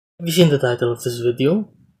Have you seen the title of this video?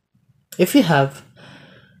 If you have,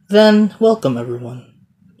 then welcome everyone.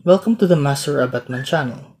 Welcome to the Master Abatman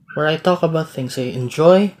channel, where I talk about things I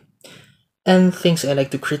enjoy and things I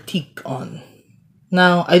like to critique on.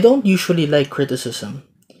 Now, I don't usually like criticism,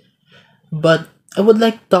 but I would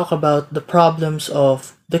like to talk about the problems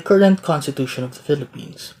of the current constitution of the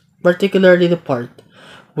Philippines, particularly the part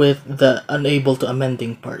with the unable to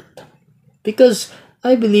amending part. Because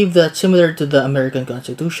I believe that similar to the American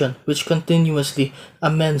Constitution, which continuously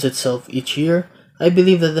amends itself each year, I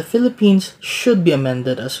believe that the Philippines should be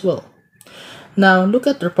amended as well. Now, look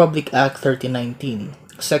at Republic Act 3019,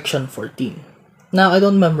 Section 14. Now, I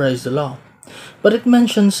don't memorize the law, but it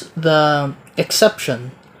mentions the exception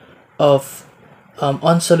of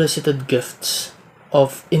unsolicited gifts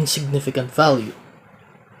of insignificant value.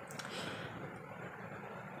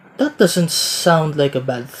 That doesn't sound like a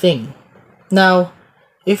bad thing. Now,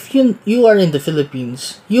 if you are in the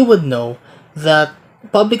Philippines, you would know that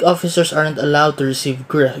public officers aren't allowed to receive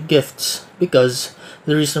gifts because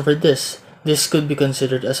the reason for this could be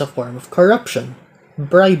considered as a form of corruption,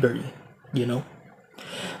 bribery, you know.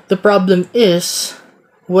 The problem is,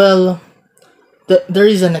 well, there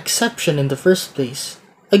is an exception in the first place.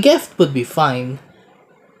 A gift would be fine,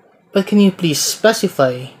 but can you please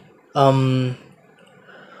specify,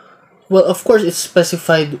 well, of course, it's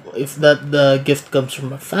specified if that the gift comes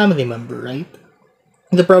from a family member, right?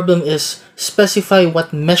 The problem is specify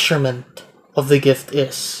what measurement of the gift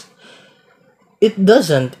is. It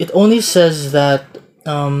doesn't. It only says that,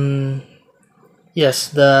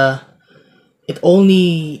 yes, it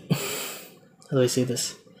only, how do I say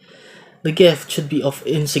this? The gift should be of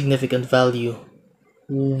insignificant value.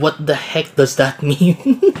 What the heck does that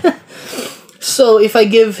mean? So, if I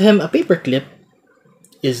give him a paperclip,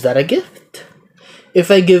 is that a gift?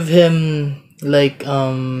 If I give him like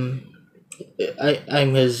I'm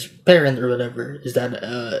his parent or whatever, is that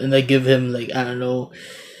and I give him like I don't know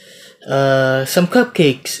some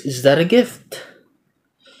cupcakes, is that a gift?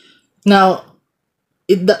 Now,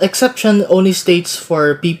 the exception only states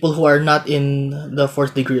for people who are not in the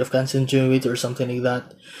fourth degree of consanguinity or something like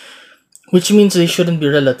that, which means they shouldn't be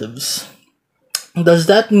relatives. Does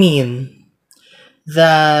that mean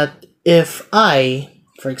that if I,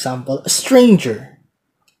 for example, a stranger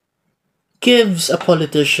gives a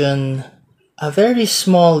politician a very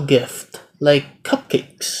small gift, like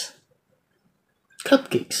cupcakes.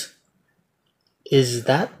 Cupcakes. Is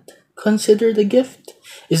that considered a gift?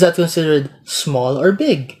 Is that considered small or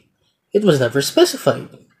big? It was never specified.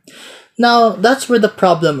 Now, that's where the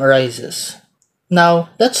problem arises. Now,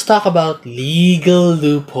 let's talk about legal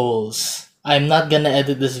loopholes. I'm not gonna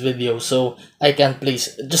edit this video, so I can't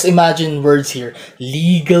place. Just imagine words here.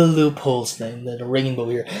 Legal loopholes. The rainbow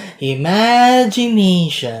here. Imagination.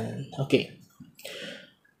 Okay.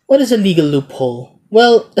 What is a legal loophole?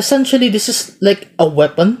 Well, essentially, this is like a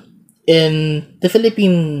weapon in the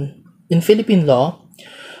Philippine law,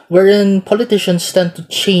 wherein politicians tend to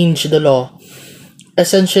change the law,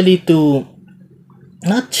 essentially to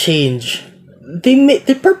not change.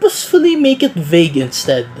 They purposefully make it vague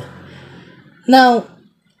instead. Now,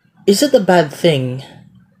 is it a bad thing?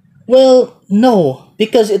 Well, no,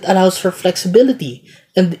 because it allows for flexibility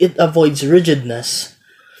and it avoids rigidness.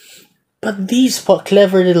 But these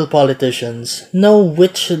clever little politicians know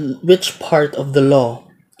which part of the law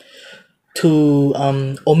to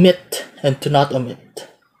omit and to not omit.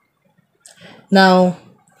 Now,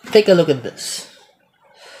 take a look at this.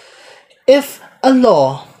 If a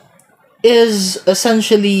law is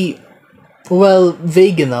essentially, well,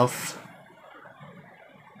 vague enough,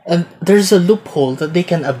 and there's a loophole that they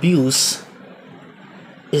can abuse,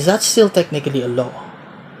 is that still technically a law?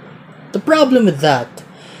 The problem with that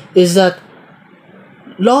is that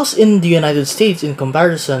laws in the United States, in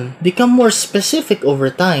comparison, become more specific over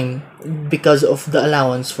time because of the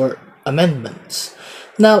allowance for amendments.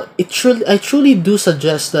 Now, I truly do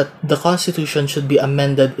suggest that the Constitution should be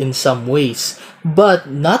amended in some ways, but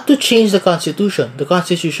not to change the Constitution. The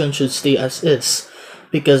Constitution should stay as is,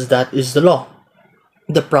 because that is the law.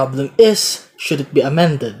 The problem is, should it be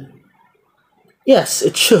amended? Yes,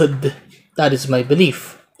 it should. That is my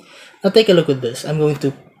belief. Now take a look at this. I'm going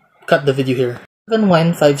to cut the video here.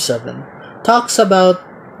 7157 talks about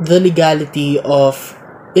the legality of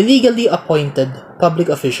illegally appointed public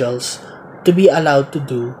officials to be allowed to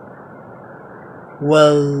do,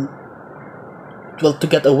 well, to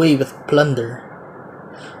get away with plunder.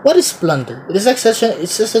 What is plunder?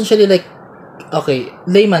 It's essentially like, okay,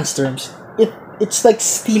 layman's terms, it's like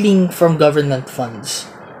stealing from government funds.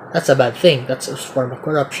 That's a bad thing. That's a form of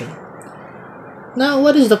corruption. Now,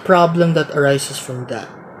 what is the problem that arises from that?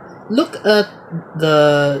 look at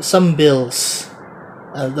the some bills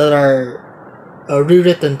that are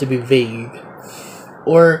rewritten to be vague,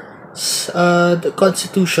 or the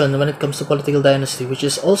constitution when it comes to political dynasty, which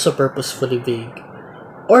is also purposefully vague.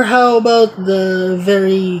 Or how about the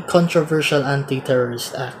very controversial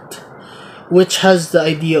Anti-Terrorist Act, which has the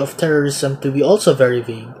idea of terrorism to be also very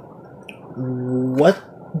vague? What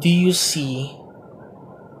do you see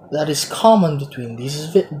that is common between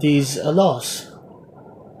these laws?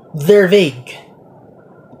 They're vague.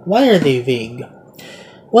 Why are they vague?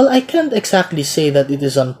 Well, I can't exactly say that it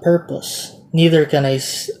is on purpose. Neither can I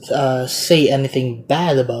say anything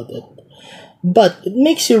bad about it. But it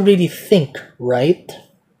makes you really think, right?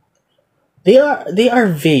 They are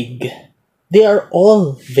vague. They are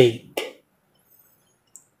all vague.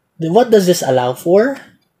 What does this allow for?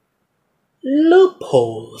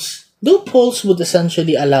 Loopholes. Loopholes would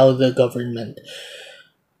essentially allow the government,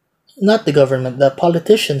 not the government, the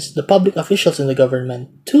politicians, the public officials in the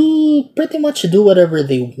government, to pretty much do whatever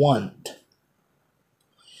they want.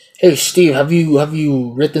 Hey Steve, have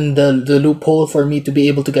you written the loophole for me to be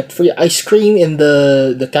able to get free ice cream in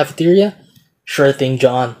the cafeteria? Sure thing,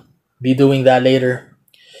 John. Be doing that later.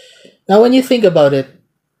 Now when you think about it,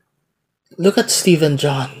 look at Steve and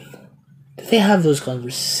John. Do they have those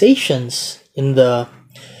conversations in the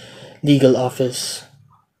legal office?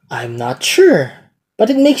 I'm not sure. But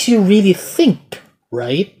it makes you really think,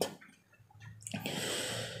 right?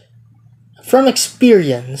 From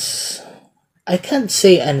experience, I can't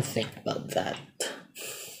say anything about that,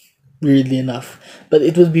 weirdly enough. But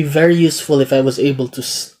it would be very useful if I was able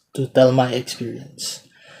to tell my experience.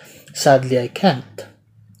 Sadly, I can't.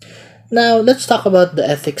 Now, let's talk about the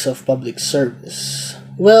ethics of public service.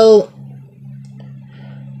 Well,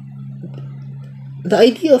 the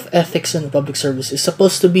idea of ethics in public service is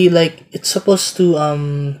supposed to be like, it's supposed to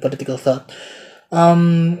political thought,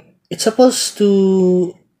 it's supposed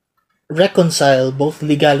to reconcile both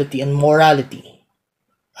legality and morality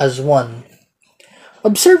as one.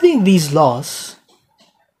 Observing these laws,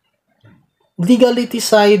 legality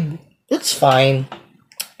side, it's fine,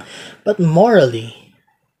 but morally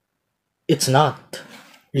it's not.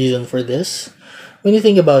 Reason for this, when you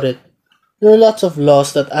think about it, there are lots of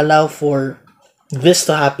laws that allow for this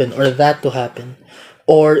to happen or that to happen,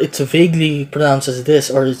 or it's vaguely pronounced as this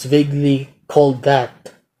or it's vaguely called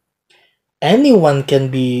that. Anyone can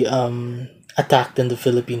be attacked in the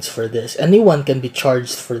Philippines for this. Anyone can be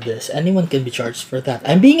charged for this. Anyone can be charged for that.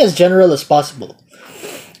 I'm being as general as possible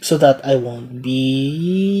so that I won't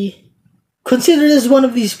be considered as one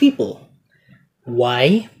of these people.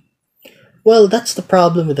 Why? Well, that's the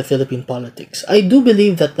problem with the Philippine politics. I do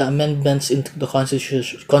believe that the amendments into the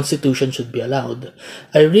constitution should be allowed.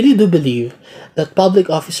 I really do believe that public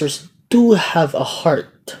officers do have a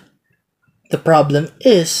heart. The problem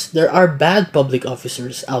is there are bad public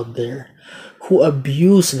officers out there who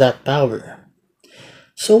abuse that power.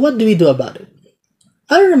 So what do we do about it?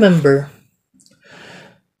 I remember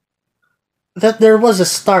that there was a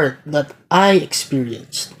start that I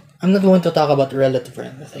experienced. I'm not going to talk about the relative or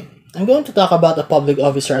anything. I'm going to talk about a public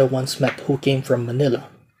officer I once met who came from Manila.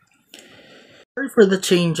 Sorry for the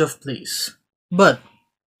change of place, but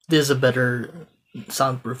this is a better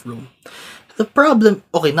soundproof room. The problem,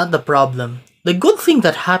 okay, not the problem. The good thing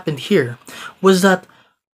that happened here was that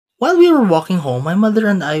while we were walking home, my mother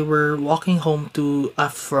and I were walking home to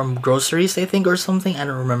from groceries, I think, or something. I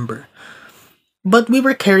don't remember. But we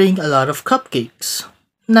were carrying a lot of cupcakes.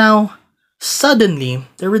 Now, suddenly,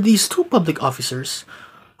 there were these two public officers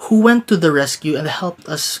who went to the rescue and helped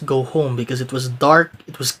us go home because it was dark,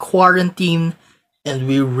 it was quarantine, and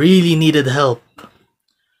we really needed help.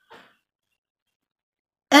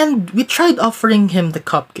 And we tried offering him the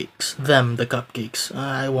cupcakes. Them, the cupcakes.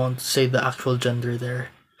 I won't say the actual gender there.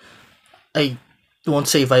 I won't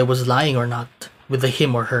say if I was lying or not with the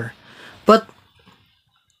him or her. But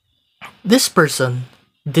this person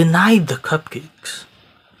denied the cupcakes.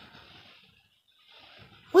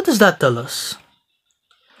 What does that tell us?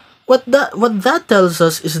 What that tells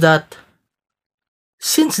us is that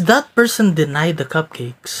since that person denied the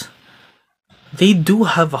cupcakes, they do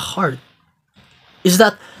have a heart. Is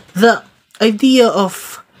that the idea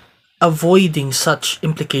of avoiding such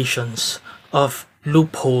implications of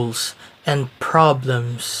loopholes and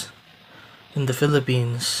problems in the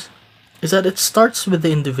Philippines is that it starts with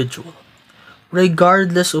the individual,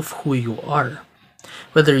 regardless of who you are,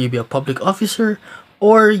 whether you be a public officer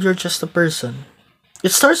or you're just a person.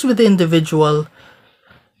 It starts with the individual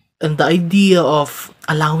and the idea of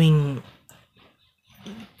allowing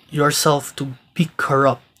yourself to be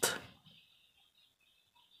corrupt,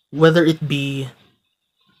 whether it be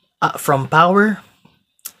from power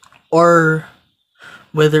or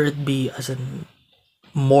whether it be as a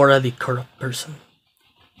morally corrupt person.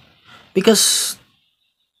 Because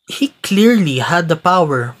he clearly had the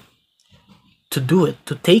power to do it,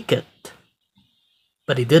 to take it,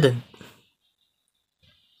 but he didn't.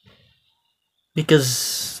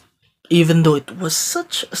 Because even though it was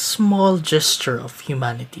such a small gesture of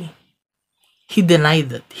humanity, he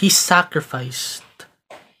denied it. He sacrificed.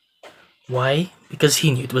 Why? Because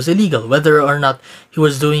he knew it was illegal. Whether or not he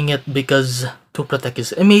was doing it because to protect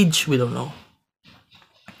his image, we don't know.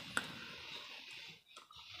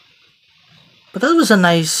 But that was a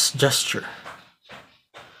nice gesture.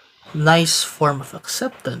 Nice form of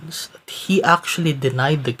acceptance that he actually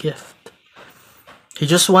denied the gift. He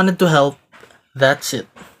just wanted to help. That's it.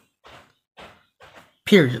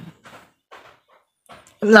 Period.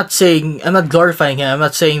 I'm not glorifying him. I'm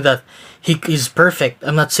not saying that he is perfect.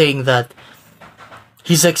 I'm not saying that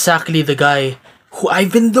he's exactly the guy who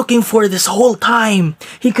I've been looking for this whole time.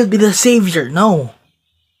 He could be the savior. No.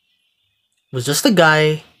 It was just a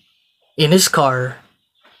guy in his car,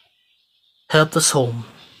 helped us home.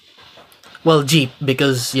 Well, Jeep,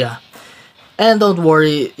 because yeah. And don't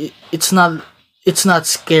worry, it's not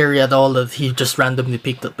scary at all that he just randomly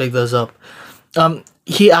picked us up.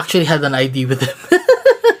 He actually had an ID with him.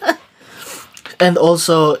 And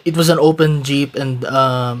also it was an open Jeep, and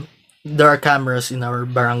there are cameras in our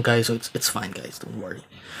barangay, so it's fine, guys, don't worry.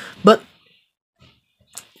 But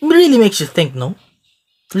it really makes you think, no?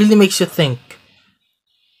 It really makes you think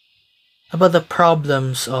about the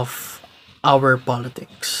problems of our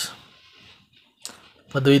politics.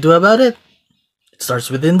 What do we do about it? It starts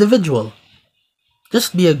with the individual.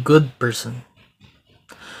 Just be a good person.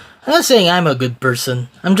 I'm not saying I'm a good person.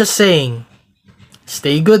 I'm just saying,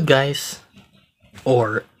 stay good, guys.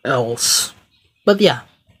 Or else. But yeah.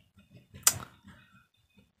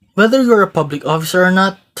 Whether you're a public officer or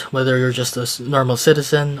not, whether you're just a normal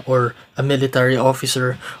citizen, or a military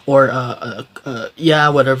officer, or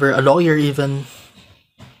whatever, a lawyer even,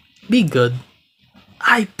 be good.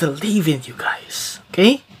 I believe in you guys.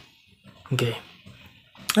 Okay? Okay.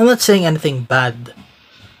 I'm not saying anything bad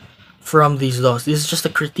from these laws. This is just a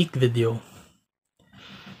critique video.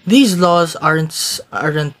 These laws aren't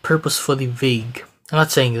purposefully vague. I'm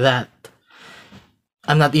not saying that.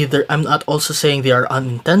 I'm not also saying they are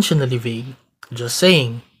unintentionally vague. I'm just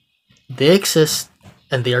saying they exist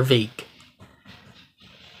and they are vague.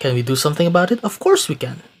 Can we do something about it? Of course we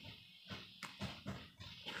can.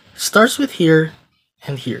 Starts with here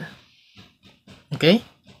and here. Okay?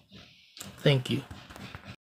 Thank you.